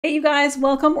Hey you guys,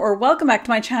 welcome back to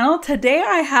my channel. Today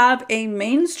I have a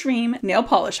mainstream nail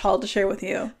polish haul to share with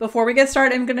you. Before we get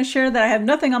started, I'm going to share that I have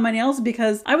nothing on my nails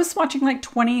because I was swatching like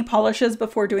 20 polishes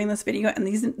before doing this video, and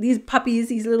these puppies,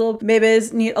 these little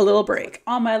babies need a little break.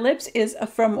 On my lips is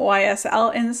from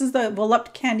YSL, and this is the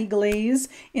Blvd Candy Glaze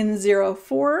in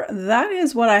 04. That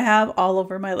is what I have all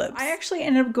over my lips. I actually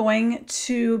ended up going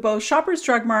to both Shoppers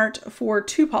Drug Mart for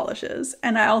 2 polishes,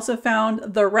 and I also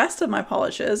found the rest of my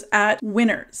polishes at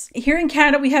Winners. Here in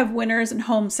Canada, we have Winners and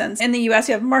HomeSense. In the US,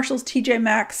 you have Marshalls, TJ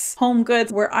Maxx, Home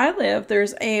Goods. Where I live,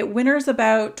 there's a Winners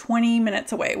about 20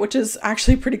 minutes away, which is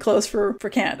actually pretty close for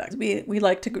Canada. We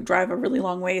like to drive a really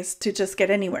long ways to just get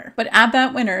anywhere. But at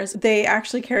that Winners, they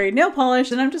actually carry nail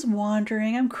polish, and I'm just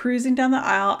wandering. I'm cruising down the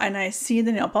aisle, and I see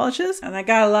the nail polishes, and I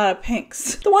got a lot of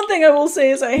pinks. The one thing I will say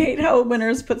is I hate how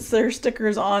Winners puts their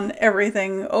stickers on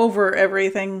everything, over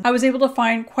everything. I was able to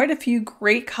find quite a few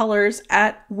great colors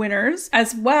at Winners,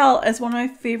 as well as one of my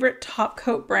favorite top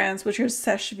coat brands, which is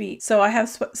Seche Vite. So I have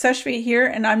Seche Vite here,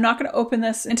 and I'm not going to open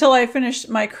this until I finish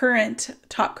my current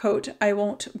top coat. I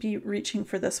won't be reaching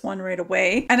for this one right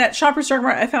away. And at Shoppers Drug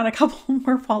Mart, I found a couple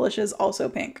more polishes, also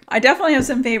pink. I definitely have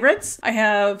some favorites. I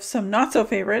have some not so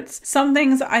favorites. Some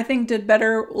things I think did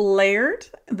better layered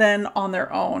than on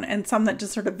their own, and some that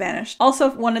just sort of vanished. Also,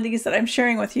 one of these that I'm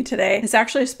sharing with you today is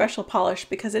actually a special polish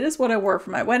because it is what I wore for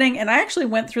my wedding, and I actually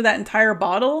went through that entire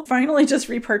bottle. Finally just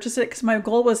repurchased it because my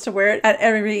goal was to wear it at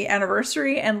every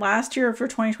anniversary, and last year for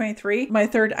 2023, my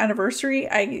 3rd anniversary,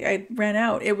 I ran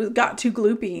out. It got too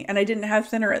gloopy, and I didn't have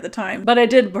thinner at the time, but I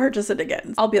did purchase it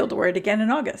again. I'll be able to wear it again in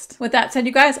August. With that said,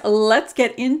 you guys, let's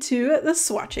get into the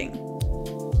swatching.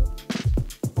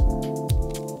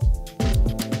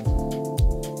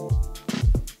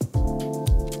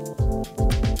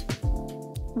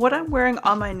 What I'm wearing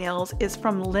on my nails is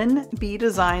from Lynn B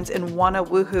Designs in Wanna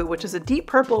Woohoo, which is a deep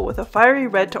purple with a fiery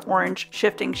red to orange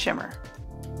shifting shimmer.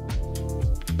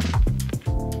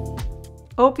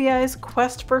 OPI's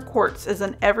Quest for Quartz is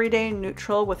an everyday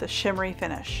neutral with a shimmery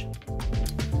finish.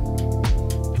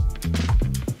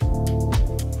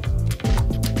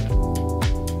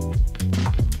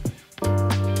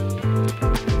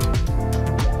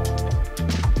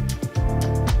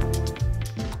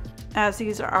 As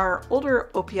these are older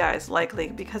OPIs likely,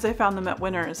 because I found them at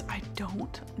Winners, I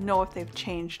don't know if they've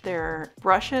changed their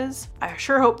brushes. I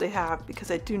sure hope they have,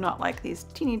 because I do not like these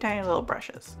teeny tiny little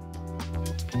brushes.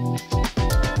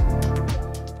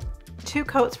 2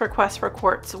 coats for Quest for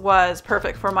Quartz was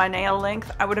perfect for my nail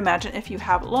length. I would imagine if you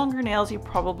have longer nails, you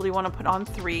probably want to put on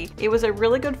 3. It was a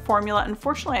really good formula.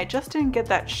 Unfortunately, I just didn't get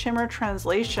that shimmer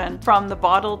translation from the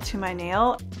bottle to my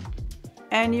nail.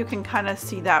 And you can kind of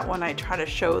see that when I try to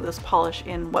show this polish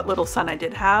in what little sun I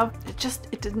did have.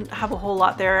 It didn't have a whole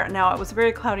lot there. Now, it was a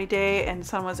very cloudy day and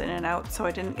sun was in and out, so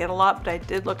I didn't get a lot, but I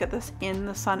did look at this in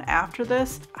the sun after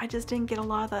this. I just didn't get a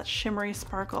lot of that shimmery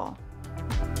sparkle.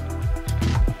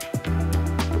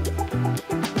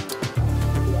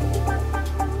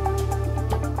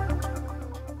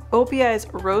 OPI's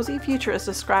Rosy Future is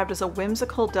described as a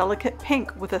whimsical, delicate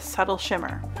pink with a subtle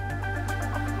shimmer.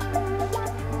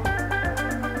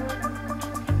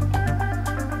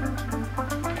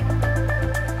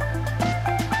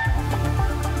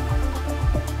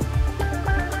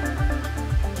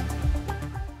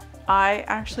 I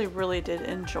actually really did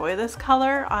enjoy this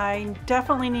color. I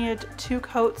definitely needed 2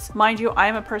 coats. Mind you, I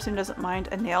am a person who doesn't mind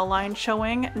a nail line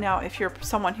showing. Now, if you're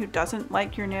someone who doesn't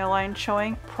like your nail line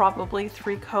showing, probably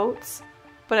 3 coats.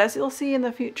 But as you'll see in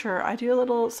the future, I do a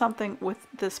little something with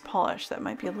this polish that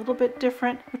might be a little bit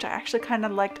different, which I actually kind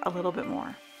of liked a little bit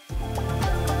more.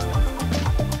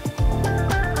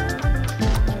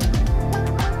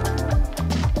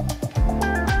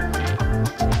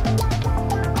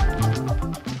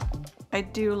 I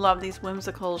do love these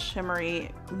whimsical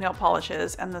shimmery nail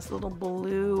polishes, and this little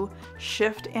blue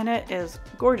shift in it is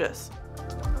gorgeous.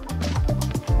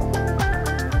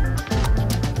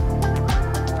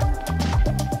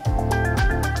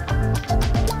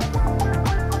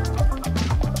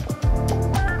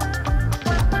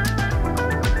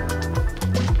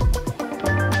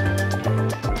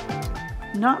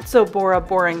 Not so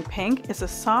boring pink is a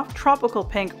soft tropical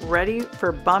pink ready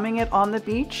for bumming it on the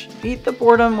beach. Beat the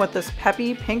boredom with this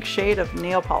peppy pink shade of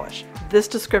nail polish. This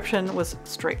description was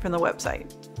straight from the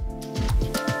website.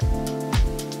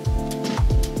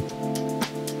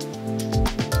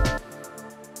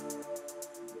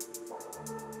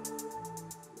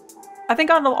 I think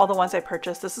out of all the ones I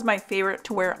purchased, this is my favorite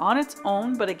to wear on its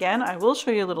own, but again, I will show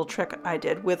you a little trick I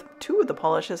did with 2 of the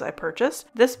polishes I purchased,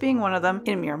 this being one of them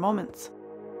in Mere Moments.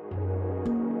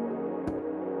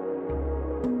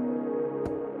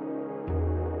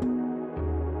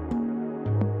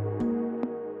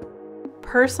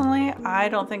 Personally, I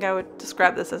don't think I would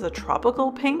describe this as a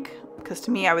tropical pink, because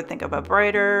to me I would think of a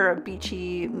brighter, a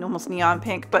beachy, almost neon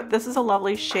pink, but this is a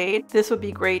lovely shade. This would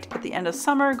be great at the end of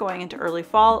summer, going into early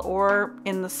fall, or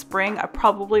in the spring. I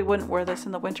probably wouldn't wear this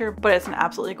in the winter, but it's an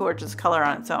absolutely gorgeous color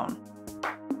on its own.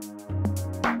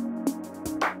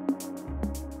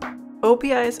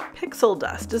 OPI's Pixel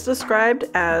Dust is described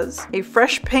as a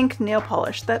fresh pink nail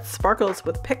polish that sparkles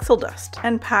with pixel dust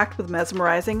and packed with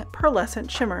mesmerizing pearlescent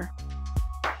shimmer.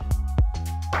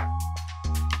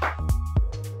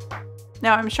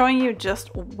 Now I'm showing you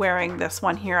just wearing this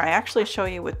one here. I actually show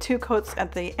you with 2 coats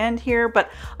at the end here,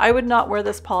 but I would not wear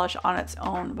this polish on its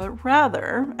own, but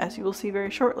rather, as you will see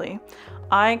very shortly,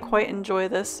 I quite enjoy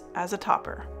this as a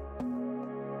topper.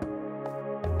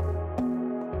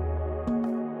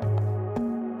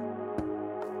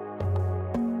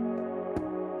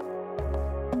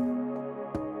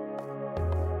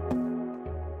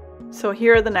 So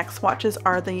here the next swatches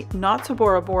are the Not So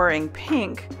Boring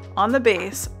Pink on the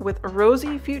base with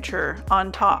Rosy Future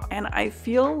on top. And I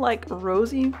feel like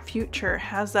Rosy Future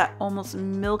has that almost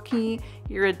milky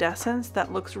iridescence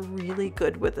that looks really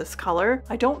good with this color.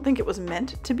 I don't think it was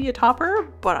meant to be a topper,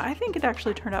 but I think it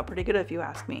actually turned out pretty good if you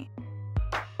ask me.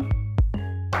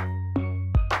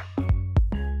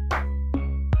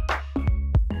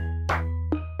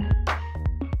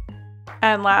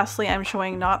 And lastly, I'm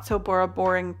showing Not So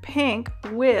Boring Pink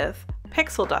with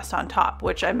Pixel Dust on top,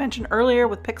 which I mentioned earlier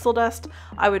with Pixel Dust.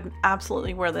 I would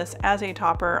absolutely wear this as a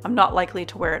topper. I'm not likely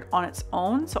to wear it on its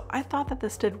own, so I thought that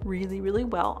this did really, really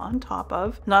well on top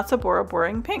of Not So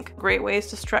Boring Pink. Great ways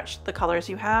to stretch the colors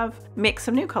you have, make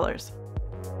some new colors.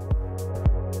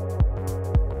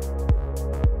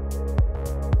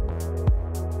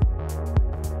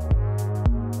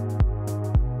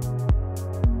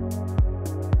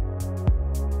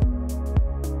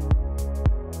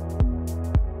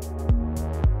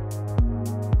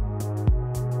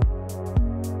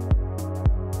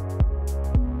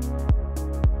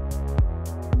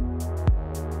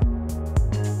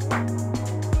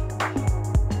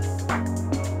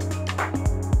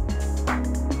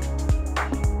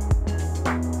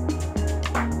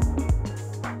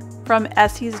 From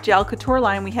Essie's Gel Couture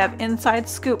line, we have Inside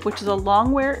Scoop, which is a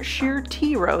long wear sheer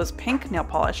tea rose pink nail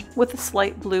polish with a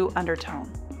slight blue undertone.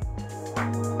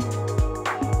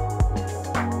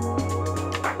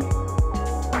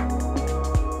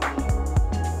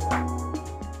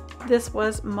 This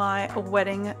was my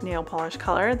wedding nail polish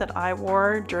color that I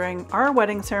wore during our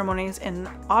wedding ceremonies in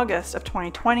August of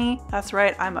 2020. That's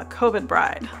right, I'm a COVID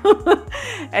bride.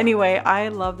 Anyway, I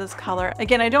love this color.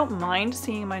 Again, I don't mind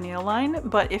seeing my nail line,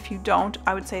 but if you don't,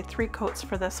 I would say 3 coats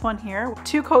for this one here.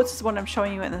 2 coats is what I'm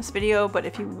showing you in this video, but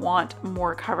if you want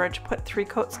more coverage, put 3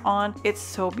 coats on. It's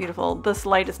so beautiful. This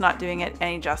light is not doing it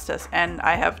any justice, and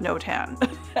I have no tan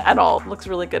at all. It looks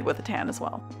really good with a tan as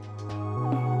well.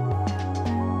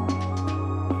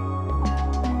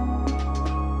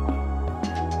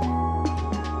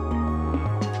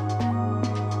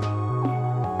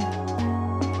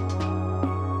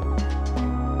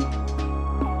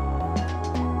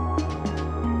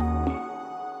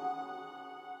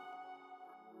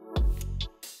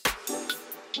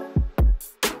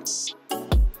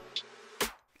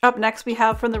 Up next we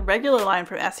have from the regular line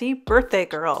from Essie, Birthday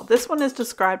Girl. This one is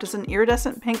described as an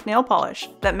iridescent pink nail polish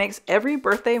that makes every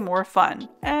birthday more fun.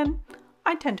 And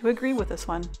I tend to agree with this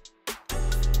one.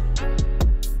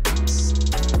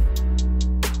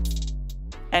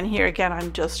 And here again,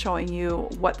 I'm just showing you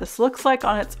what this looks like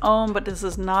on its own, but this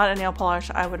is not a nail polish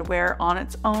I would wear on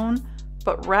its own,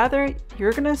 but rather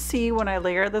you're gonna see when I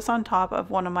layer this on top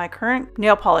of one of my current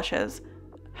nail polishes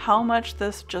how much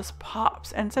this just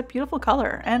pops, and it's a beautiful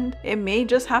color, and it may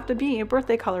just have to be a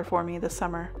birthday color for me this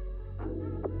summer.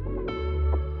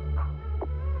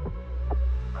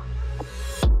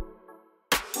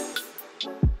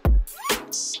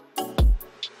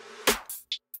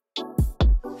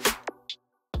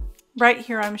 Right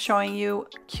here I'm showing you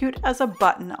Cute as a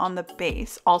Button on the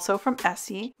base, also from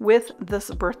Essie, with this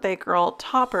Birthday Girl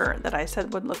topper that I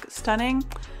said would look stunning.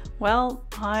 Well,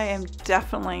 I am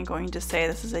definitely going to say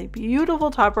this is a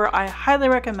beautiful topper. I highly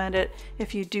recommend it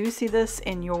if you do see this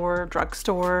in your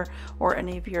drugstore or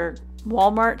any of your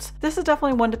Walmarts. This is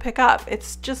definitely one to pick up.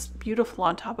 It's just beautiful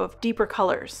on top of deeper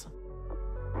colors.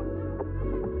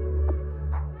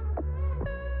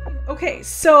 Okay,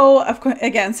 so of course,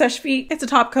 again, Seche Vite, it's a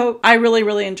top coat. I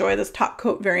really enjoy this top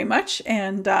coat very much,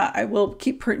 and I will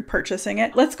keep purchasing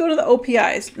it. Let's go to the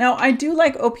OPIs. Now, I do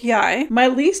like OPI. My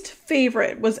least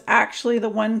favorite was actually the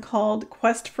one called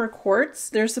Quest for Quartz.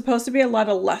 There's supposed to be a lot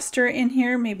of luster in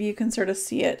here. Maybe you can sort of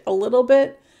see it a little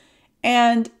bit.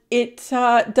 And It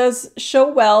does show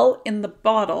well in the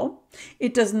bottle.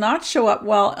 It does not show up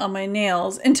well on my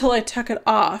nails until I took it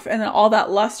off, and then all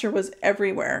that luster was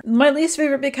everywhere. My least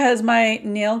favorite because my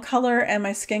nail color and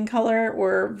my skin color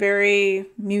were very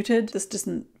muted. This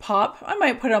doesn't pop. I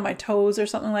might put it on my toes or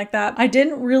something like that. I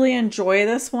didn't really enjoy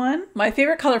this one. My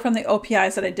favorite color from the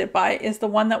OPIs that I did buy is the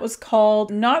one that was called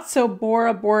Not So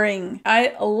Bora Boring.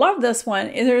 I love this one.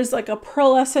 There's like a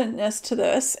pearlescentness to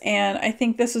this, and I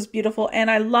think this is beautiful,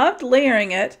 and I loved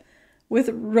layering it with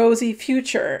Rosy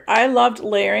Future. I loved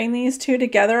layering these two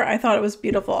together. I thought it was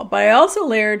beautiful. But I also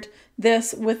layered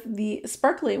this with the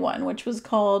sparkly one, which was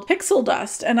called Pixel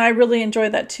Dust, and I really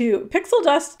enjoyed that too. Pixel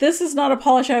Dust, this is not a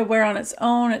polish I wear on its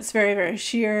own. It's very, very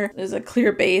sheer. There's a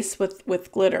clear base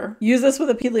with glitter. Use this with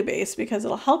a peely base because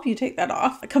it'll help you take that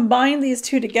off. Combine these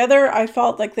two together, I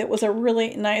felt like that was a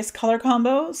really nice color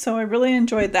combo, so I really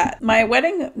enjoyed that. My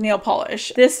wedding nail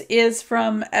polish, this is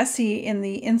from Essie in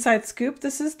the Inside Scoop.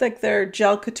 This is like their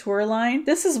Gel Couture line.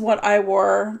 This is what I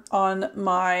wore on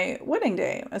my wedding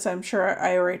day, as I'm sure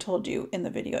I already told you in the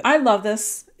video. I love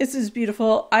this. This is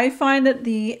beautiful. I find that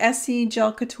the Essie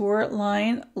Gel Couture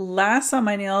line lasts on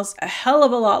my nails a hell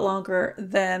of a lot longer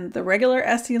than the regular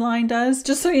Essie line does.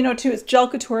 Just so you know too, it's Gel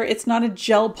Couture. It's not a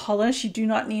gel polish. You do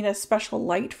not need a special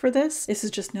light for this. This is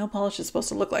just nail polish. It's supposed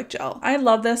to look like gel. I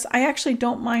love this. I actually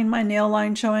don't mind my nail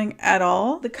line showing at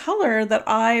all. The color that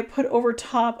I put over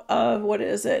top of, what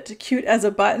is it? Cute as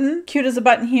a Button. Cute as a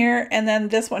Button here. And then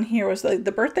this one here was the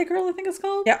Birthday Girl, I think it's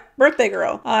called. Yeah, Birthday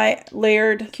Girl. I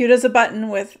layered Cute as a Button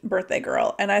with Birthday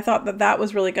Girl, and I thought that that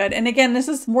was really good. And again, this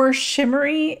is more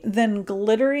shimmery than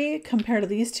glittery compared to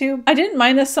these two. I didn't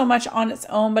mind this so much on its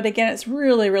own, but again, it's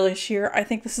really, really sheer. I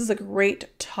think this is a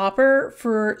great topper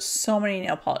for so many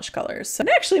nail polish colors. So it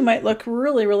actually might look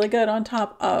really, really good on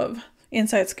top of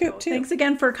Inside Scoop too. Thanks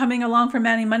again for coming along for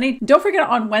Manny Monday. Don't forget,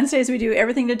 on Wednesdays we do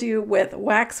everything to do with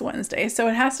Wax Wednesday. So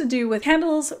it has to do with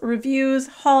candles, reviews,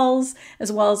 hauls,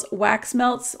 as well as wax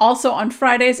melts. Also on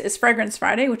Fridays is Fragrance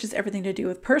Friday, which is everything to do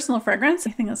with personal fragrance.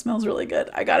 Anything that smells really good,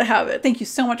 I gotta have it. Thank you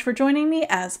so much for joining me.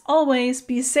 As always,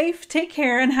 be safe, take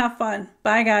care, and have fun.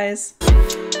 Bye guys.